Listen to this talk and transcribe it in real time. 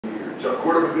John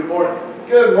Quarterman, good morning.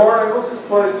 Good morning. What's this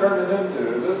place turning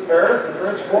into? Is this Paris, the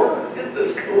French Quarter? Isn't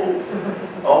this cool?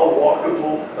 All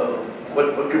walkable.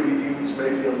 What could we use?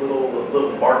 Maybe a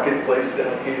little marketplace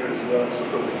down here as well, so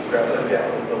somebody can grab that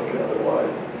gallon of milk and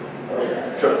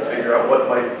otherwise. Trying to figure out what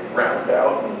might round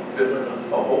out and fill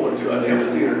in a hole or two. An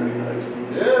amphitheater would be nice.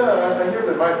 Yeah, I hear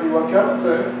there might be one coming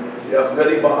soon. Yeah,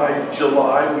 ready by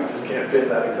July. We just can't pin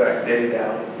that exact day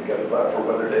down. We got to buy for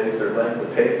weather days. They're laying the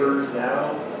pavers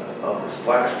now. The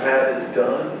splash pad is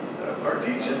done. Our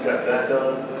teaching got that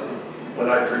done. When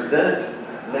I present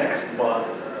next month,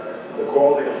 the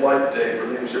quality of life day for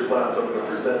leadership plans, I'm going to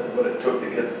present what it took to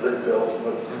get the thing built,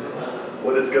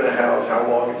 what it's going to house, how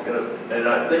long it's going to, and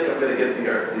I think I'm going to get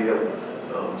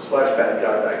the splash pad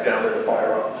guy back down there to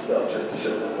fire off the stuff just to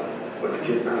show them what the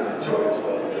kids are going to enjoy as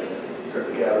well during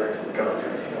the gatherings and the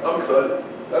concerts. I'm excited.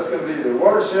 That's going to be the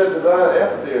Watershed Divide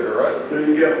Amphitheater, right? There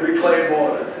you go, reclaimed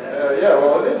water. Yeah,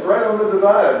 well, it is right on the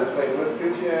divide between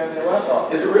Withlacoochee and the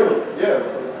Laptop. Is it really?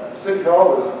 Yeah, City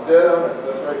Hall is dead on it,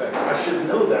 so that's right there. I should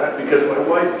know that because my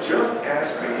wife just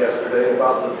asked me yesterday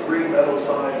about the 3 metal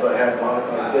signs I have behind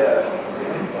my desk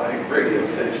in my radio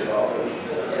station office.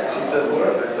 She says, what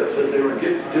are they? I said they were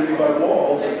gifted to me by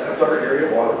WWALS, and that's our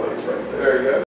area waterways right there. There you go.